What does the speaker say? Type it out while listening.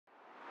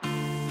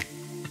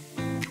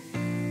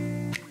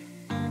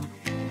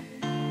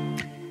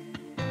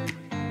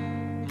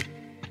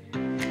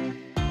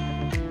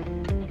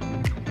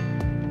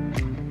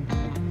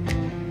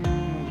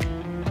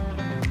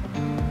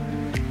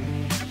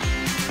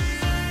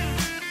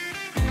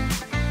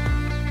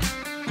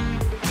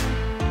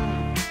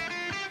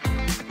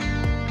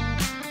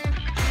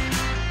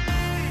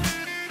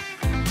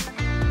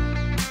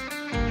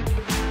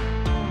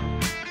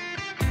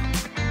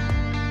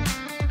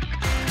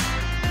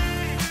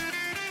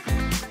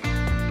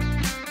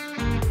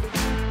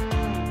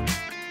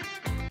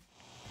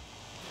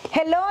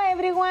Hello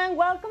everyone,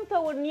 welcome to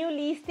our new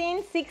listing,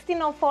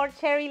 1604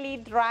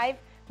 Sharyland Drive,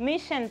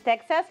 Mission,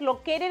 Texas,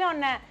 located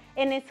on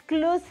an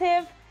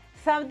exclusive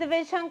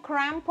subdivision,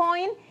 Crowne,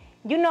 Pointe.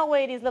 You know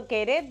where it is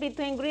located,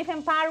 between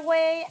Griffin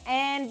Parkway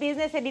and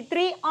Business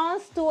 83 on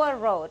Stewart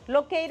Road,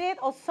 located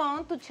or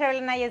zoned to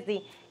Sharyland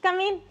ISD. Come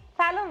in,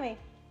 follow me.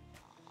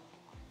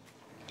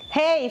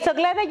 Hey, so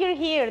glad that you're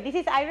here. This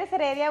is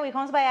IRIS.Heredia with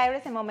Homes by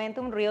Iris and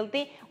Momentum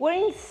Realty. We're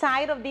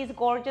inside of this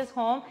gorgeous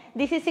home.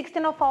 This is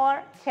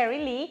 1604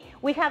 Sharyland.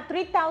 We have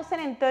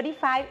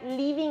 3,035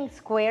 living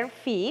square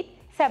feet.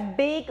 It's a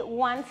big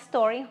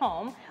one-story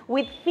home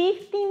with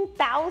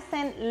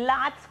 15,000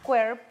 lot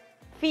square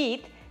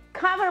feet,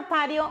 covered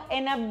patio,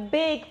 and a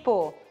big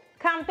pool.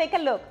 Come take a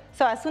look.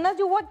 So as soon as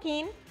you walk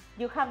in,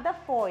 you have the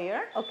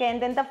foyer, okay,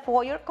 and then the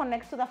foyer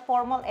connects to the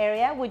formal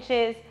area, which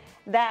is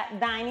the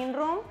dining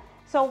room.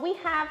 So we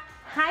have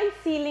high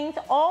ceilings,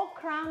 all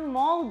Crowne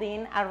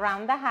molding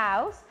around the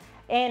house,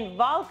 and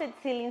vaulted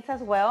ceilings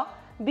as well.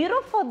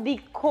 Beautiful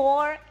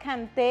decor,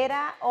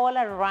 cantera all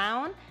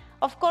around.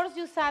 Of course,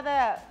 you saw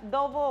the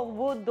double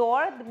wood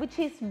door, which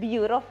is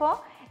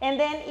beautiful. And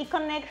then it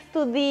connects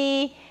to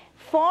the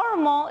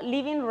formal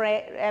living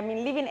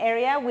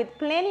area with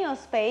plenty of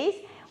space.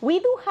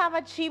 We do have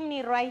a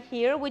chimney right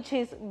here, which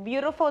is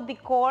beautiful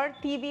decor.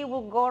 TV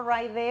will go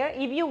right there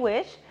if you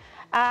wish.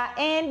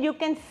 And you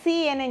can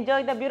see and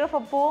enjoy the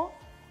beautiful pool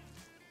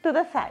to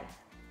the side.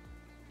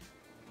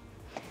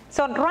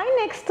 So right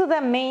next to the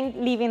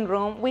main living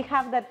room, we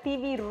have the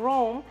TV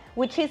room,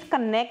 which is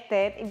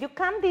connected. If you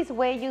come this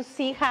way, you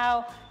see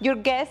how your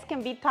guests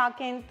can be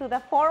talking to the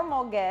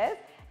formal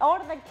guests or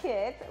the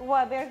kids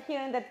while they're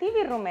here in the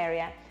TV room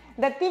area.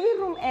 The TV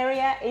room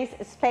area is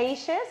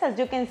spacious, as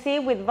you can see,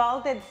 with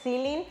vaulted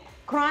ceiling,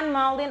 Crowne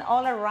molding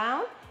all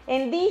around.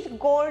 And these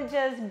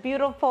gorgeous,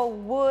 beautiful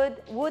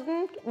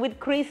wooden with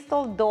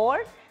crystal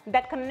doors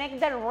that connect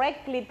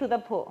directly to the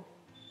pool.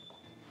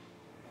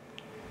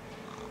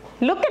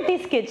 Look at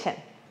this kitchen.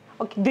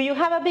 Okay, do you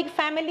have a big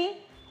family?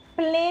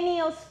 Plenty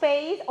of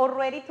space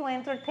already to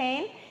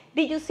entertain.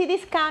 Did you see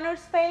this counter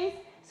space?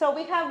 So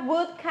we have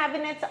wood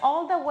cabinets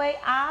all the way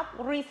up,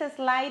 recessed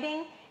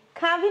lighting.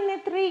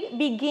 Cabinetry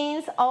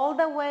begins all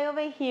the way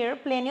over here.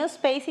 Plenty of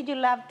space if you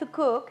love to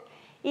cook.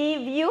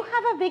 If you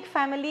have a big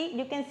family,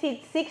 you can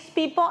seat 6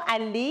 people at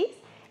least,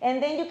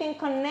 and then you can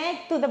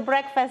connect to the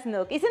breakfast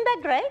nook. Isn't that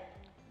great?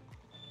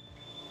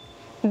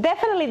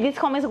 Definitely this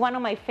home is one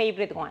of my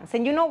favorite ones.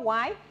 And you know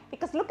why?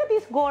 Because look at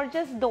this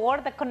gorgeous door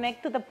that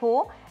connects to the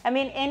pool. I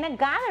mean, in a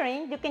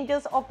gathering, you can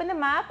just open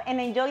them up and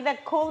enjoy the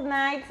cold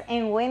nights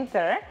in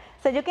winter.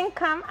 So you can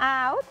come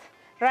out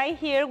right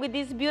here with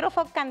this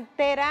beautiful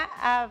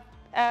cantera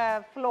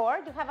floor.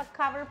 You have a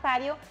covered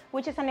patio,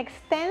 which is an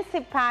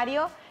extensive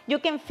patio. You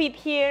can fit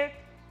here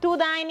 2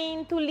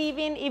 dining, 2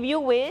 living if you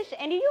wish.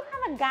 And if you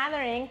have a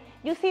gathering,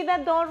 you see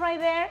that door right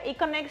there? It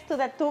connects to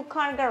the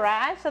 2-car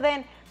garage. So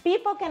then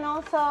people can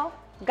also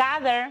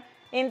gather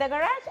in the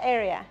garage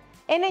area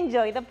and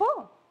enjoy the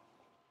pool.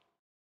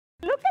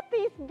 Look at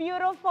this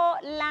beautiful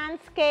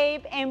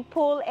landscape and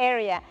pool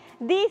area.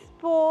 This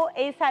pool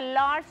is a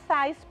large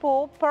size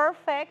pool,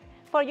 perfect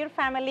for your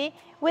family,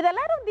 with a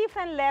lot of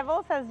different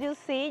levels. As you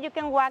see, you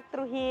can walk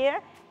through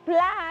here.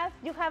 Plus,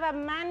 you have a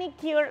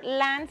manicured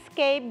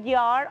landscape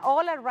yard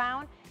all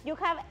around. You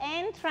have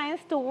entrance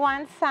to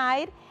one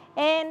side,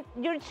 and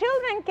your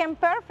children can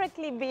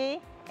perfectly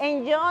be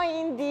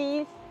enjoying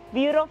this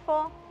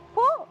beautiful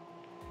pool.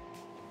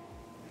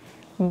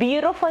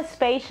 Beautiful,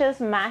 spacious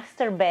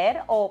master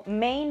bed or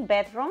main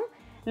bedroom.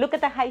 Look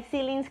at the high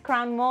ceilings,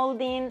 Crowne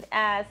molding,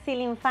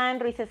 ceiling fan,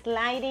 recessed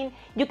lighting.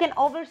 You can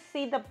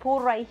oversee the pool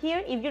right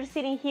here. If you're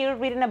sitting here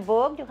reading a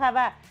book, you have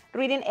a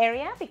reading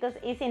area because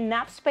it's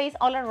enough space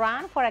all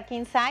around for a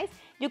king size.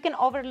 You can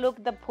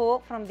overlook the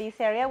pool from this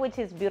area, which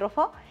is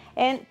beautiful.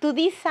 And to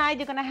this side,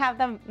 you're gonna have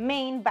the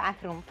main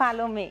bathroom.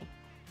 Follow me.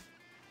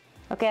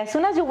 Okay, as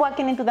soon as you're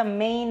walking into the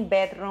main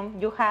bedroom,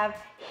 you have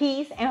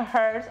his and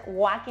hers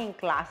walk-in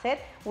closet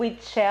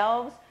with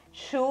shelves,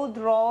 shoe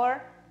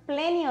drawer,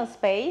 plenty of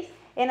space.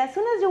 And as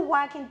soon as you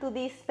walk into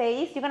this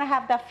space, you're gonna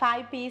have the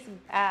 5-piece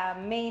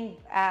main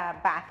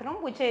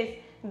bathroom, which is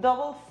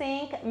double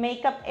sink,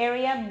 makeup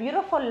area,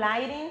 beautiful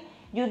lighting.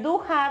 You do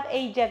have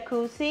a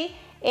jacuzzi,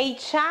 a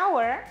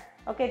shower,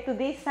 okay, to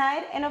this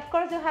side, and of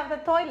course you have the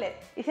toilet.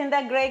 Isn't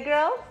that great,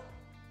 girls?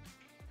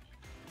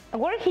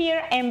 We're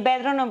here in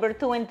bedroom number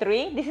 2 and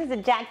 3. This is the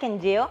Jack and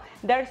Jill.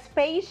 They're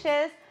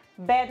spacious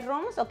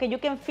bedrooms. Okay, you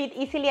can fit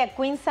easily a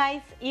queen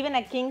size, even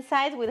a king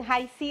size with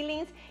high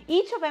ceilings.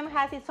 Each of them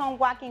has its own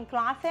walk-in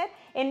closet,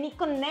 and it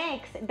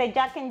connects the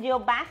Jack and Jill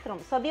bathroom.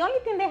 So the only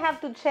thing they have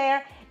to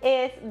share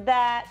is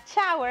the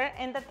shower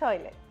and the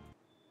toilet.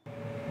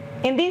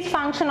 In this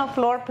functional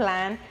floor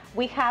plan,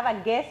 we have a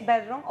guest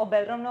bedroom or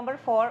bedroom number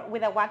 4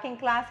 with a walk-in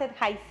closet,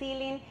 high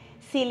ceiling,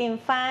 ceiling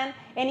fan,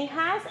 and it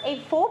has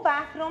a full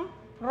bathroom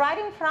right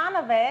in front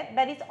of it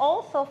that is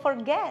also for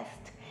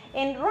guests.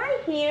 And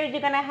right here,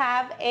 you're gonna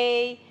have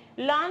a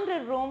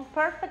laundry room,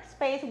 perfect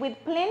space with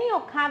plenty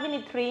of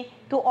cabinetry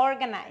to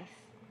organize.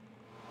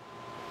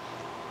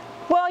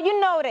 Well,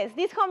 you notice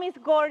this home is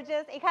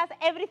gorgeous. It has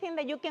everything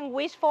that you can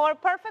wish for.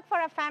 Perfect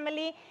for a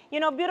family. You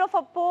know,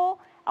 beautiful pool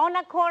on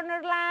a corner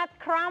lot,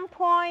 Crown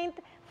Pointe,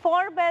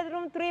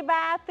 4-bedroom,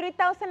 3-bath,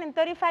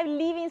 3,035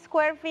 living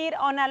square feet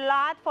on a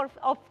lot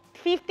of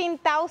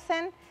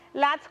 15,000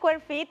 lot square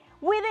feet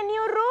with a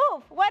new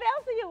roof. What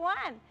else do you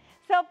want?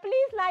 So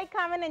please like,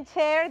 comment, and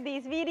share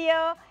this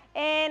video.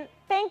 And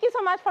thank you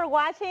so much for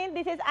watching.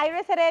 This is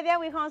Iris Heredia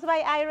with Homes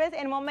by Iris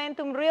and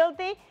Momentum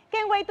Realty.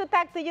 Can't wait to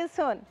talk to you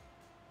soon.